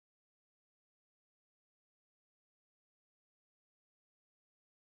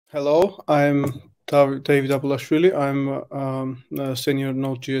Hello, I'm David Abulashvili. I'm a Senior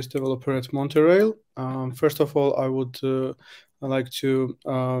Node.js Developer at Monterail. First of all, I would like to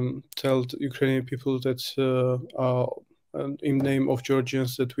tell the Ukrainian people that in name of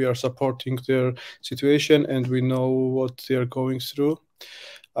Georgians that we are supporting their situation and we know what they are going through.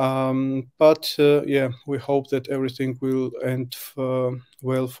 But yeah, we hope that everything will end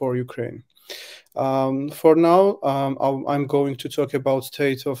well for Ukraine. For now, I'm going to talk about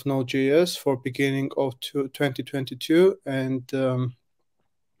state of Node.js for beginning of 2022, and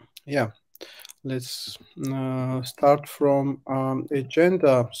yeah, let's start from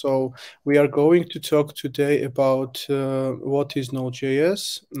agenda. So we are going to talk today about what is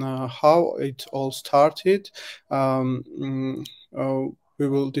Node.js, how it all started. Um, mm, we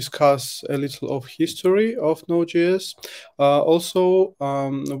will discuss a little of history of Node.js. Also,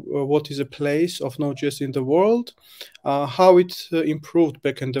 what is the place of Node.js in the world, how it improved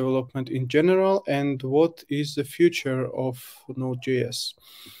backend development in general, and what is the future of Node.js.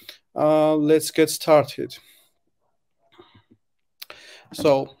 Let's get started.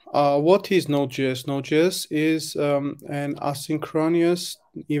 So, what is Node.js? Node.js is an asynchronous,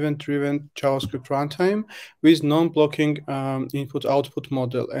 event-driven JavaScript runtime with non-blocking input-output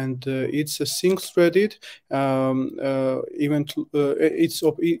model, and it's a single-threaded event.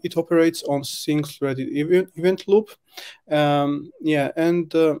 It operates on single-threaded event loop. Yeah,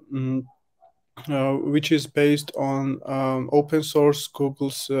 and which is based on open source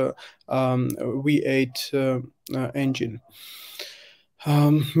Google's V8 engine.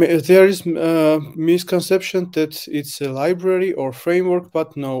 There is misconception that it's a library or framework,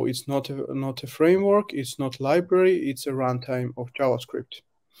 but no, it's not a framework. It's not library. It's a runtime of JavaScript.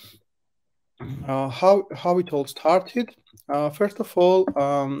 How it all started? First of all,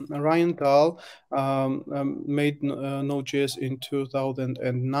 Ryan Dahl made Node.js in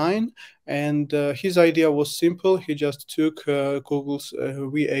 2009, and his idea was simple. He just took Google's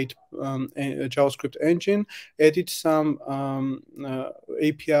V8 JavaScript engine, added some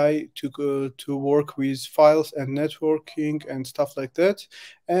API to work with files and networking and stuff like that,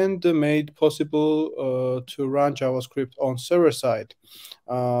 and made possible to run JavaScript on server side.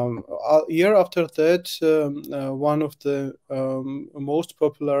 A year after that, one of the most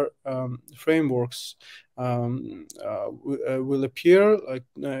popular frameworks will appear, like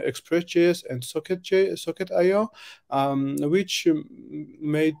Express.js and Socket.io, which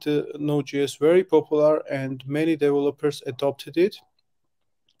made Node.js very popular, and many developers adopted it.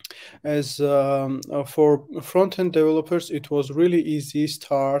 As for front-end developers, it was really easy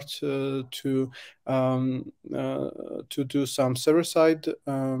start to do some server-side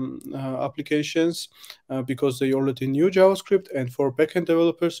applications because they already knew JavaScript, and for backend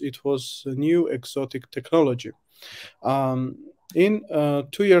developers, it was a new exotic technology. In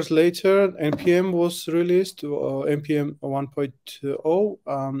 2 years later, NPM was released, NPM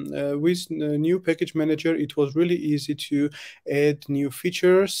 1.0. With the new package manager, it was really easy to add new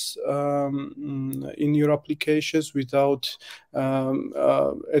features in your applications without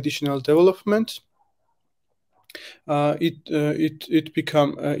additional development. It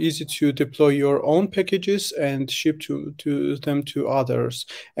become easy to deploy your own packages and ship them to others.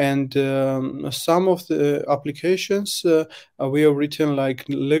 And some of the applications we have written, like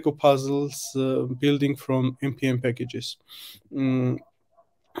Lego puzzles, building from npm packages. In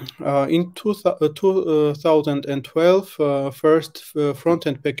 2012, first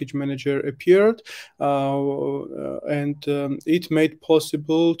front-end package manager appeared, and it made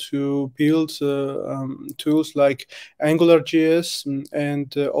possible to build tools like AngularJS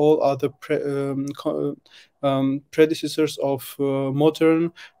and all other predecessors of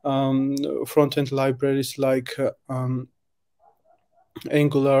modern front-end libraries like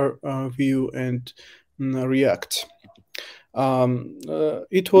Angular, Vue, and React.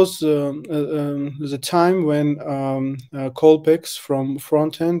 It was the time when callbacks from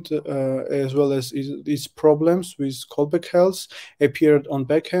front-end as well as its problems with callback health appeared on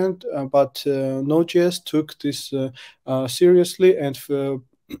backend, but Node.js took this seriously and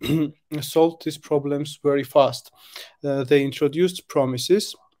solved these problems very fast. They introduced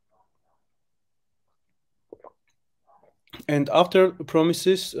promises. And after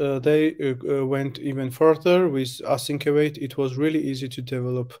promises, they went even further with async await. It was really easy to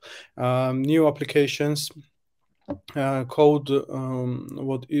develop new applications. Code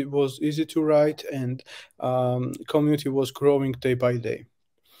what it was easy to write, and community was growing day by day.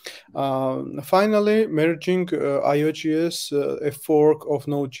 Finally, merging IOJS, a fork of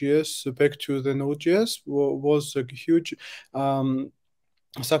Node.js, back to the Node.js was a huge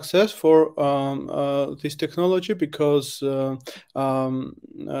success for this technology because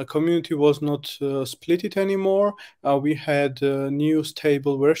community was not split it anymore. We had new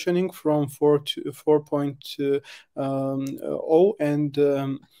stable versioning from 4 to 4.0 and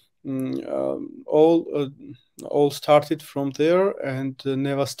all started from there and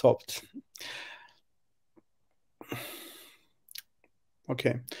never stopped.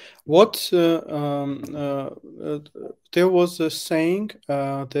 Okay, what there was a saying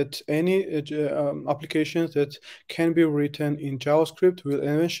that any applications that can be written in JavaScript will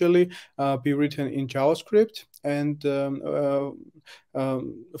eventually be written in JavaScript, and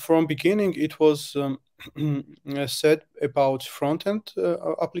from beginning it was said about front-end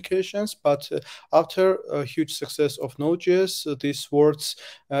applications, but after a huge success of Node.js, these words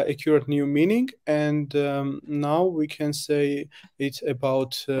acquired new meaning, and now we can say it's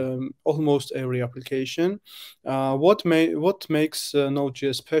about almost every application. What makes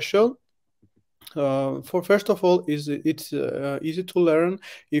Node.js special? For first of all, it's easy to learn.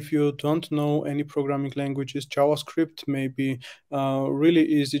 If you don't know any programming languages, JavaScript may be a really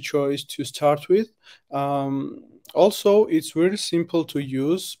easy choice to start with. Also, it's very simple to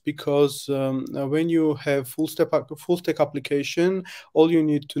use because when you have full stack application, all you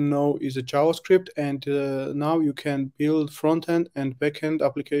need to know is a JavaScript, and now you can build front end and back end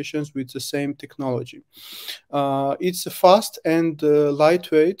applications with the same technology. It's fast and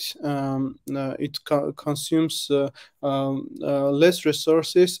lightweight. It consumes less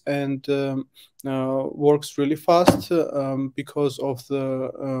resources and works really fast because of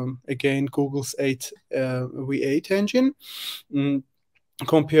the again Google's V8 engine.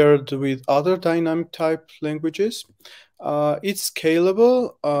 Compared with other dynamic type languages. It's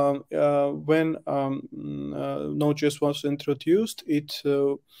scalable. When Node.js was introduced, it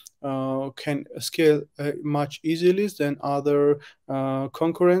can scale much easily than other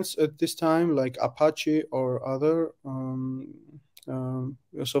concurrents at this time, like Apache or other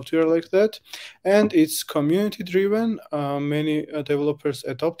software like that. And it's community driven. Many developers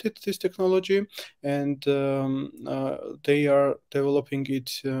adopted this technology, and they are developing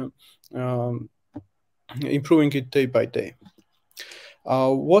it, improving it day by day.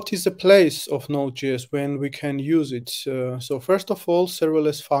 What is the place of Node.js when we can use it? So first of all,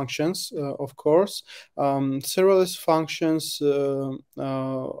 serverless functions, of course. Serverless functions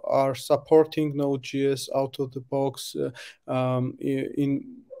are supporting Node.js out of the box in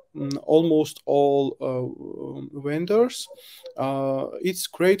almost all vendors. It's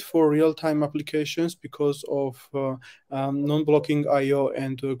great for real-time applications because of non-blocking I/O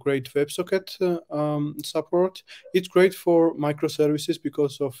and great WebSocket support. It's great for microservices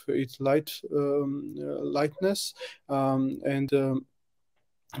because of its lightness and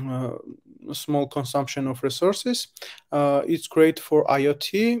small consumption of resources. It's great for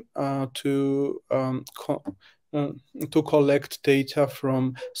IoT to collect data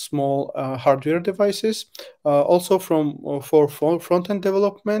from small hardware devices. Also for front-end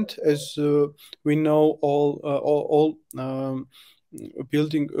development, as we know, all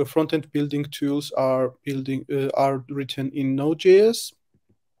building front-end building tools are written in Node.js.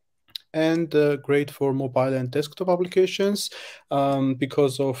 And great for mobile and desktop applications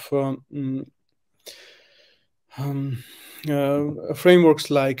because of frameworks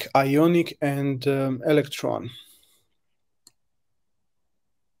like Ionic and Electron.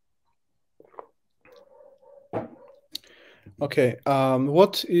 Okay,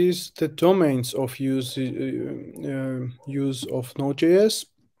 what is the domains of use of Node.js?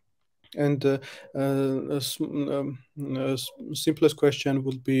 And simplest question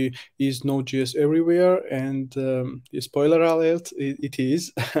would be, is Node.js everywhere? And spoiler alert, it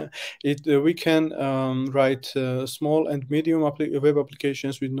is. We can write small and medium web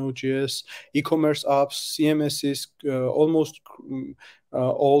applications with Node.js, e-commerce apps, CMSs, almost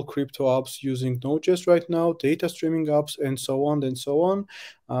all crypto apps using Node.js right now, data streaming apps, and so on and so on.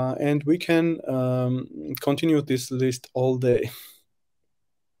 And we can continue this list all day.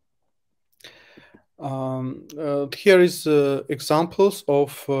 Here is examples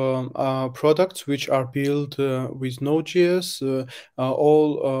of products which are built with Node.js.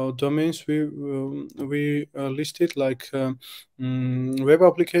 All domains we listed, like web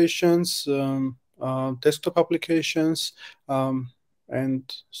applications, desktop applications,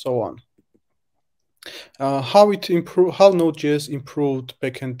 and so on. How Node.js improved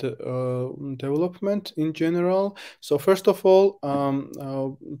backend development in general. So first of all,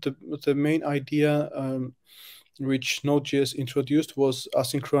 the main idea which Node.js introduced was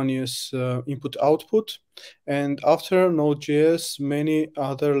asynchronous input-output. And after Node.js, many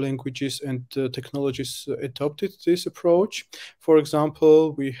other languages and technologies adopted this approach. For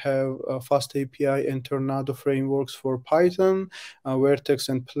example, we have Fast API and Tornado frameworks for Python, Vertex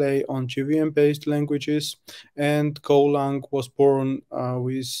and Play on JVM-based languages, and Golang was born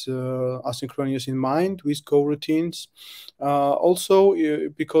with asynchronous in mind, with Go routines. Also,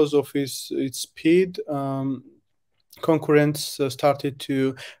 because of its speed, concurrents started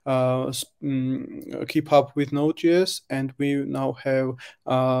to keep up with Node.js, and we now have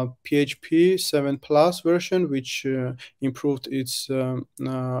PHP 7 plus version, which improved its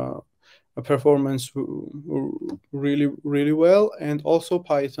performance really well, and also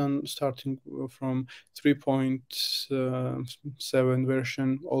Python starting from 3.7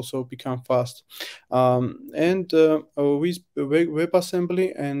 version also become fast, and with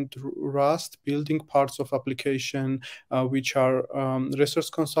WebAssembly and Rust building parts of application which are resource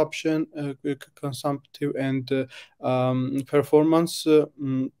consumptive and performance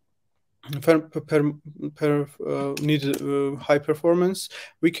need high performance.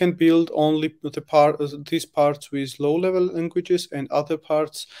 We can build only these parts with low-level languages and other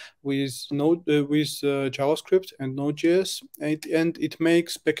parts with JavaScript and Node.js, and it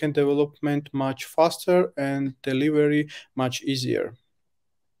makes backend development much faster and delivery much easier.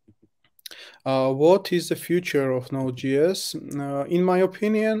 What is the future of Node.js? In my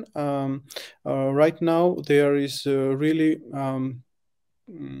opinion, right now there is really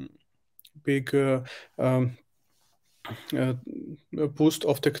big boost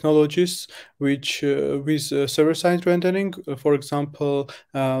of technologies which with server-side rendering, for example,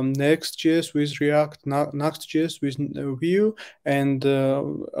 Next.js with React, Next.js with Vue, and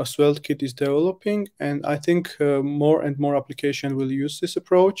SvelteKit is developing, and I think more and more applications will use this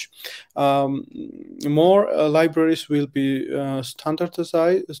approach. More libraries will be standardized,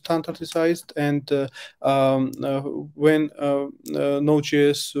 and when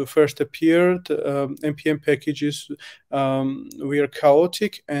Node.js first appeared, npm packages were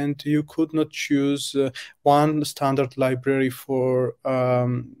chaotic, and you could not choose one standard library for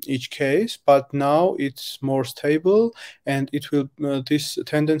each case. But now it's more stable, and it will this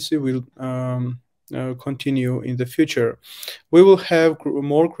tendency will continue in the future. We will have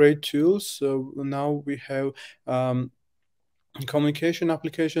more great tools. So now we have communication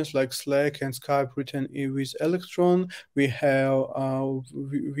applications like Slack and Skype written with Electron. We have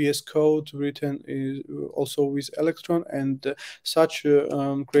VS Code written also with Electron, and such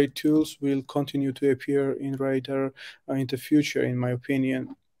great tools will continue to appear in Radar in the future, in my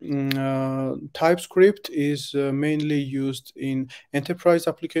opinion. TypeScript is mainly used in enterprise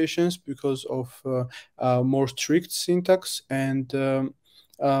applications because of more strict syntax, and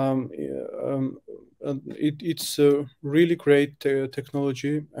it's a really great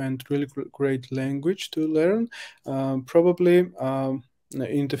technology and really great language to learn. Probably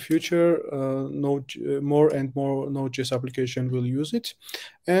in the future, more and more Node.js application will use it,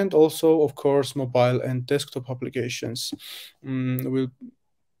 and also, of course, mobile and desktop applications will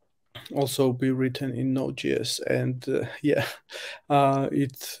also be written in Node.js, and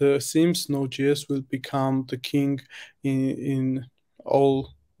it seems Node.js will become the king in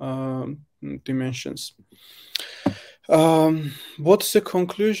all dimensions. What's the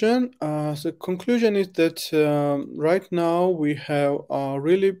conclusion? The conclusion is that right now we have a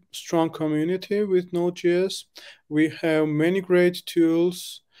really strong community with Node.js. We have many great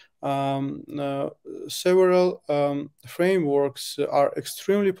tools. Several frameworks are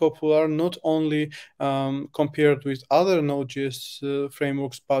extremely popular, not only compared with other Node.js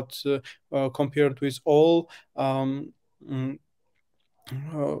frameworks, but compared with all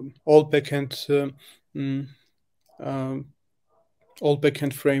backend all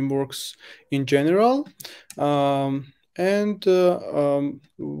backend frameworks in general. And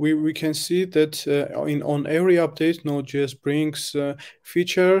we can see that on every update, Node.js brings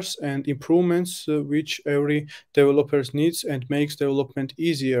features and improvements which every developer needs and makes development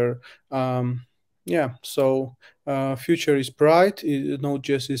easier. So future is bright.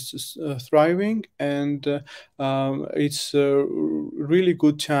 Node.js is thriving, and it's a really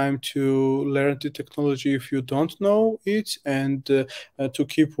good time to learn the technology if you don't know it, and to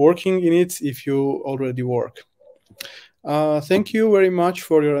keep working in it if you already work. Thank you very much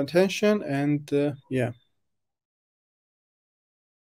for your attention, and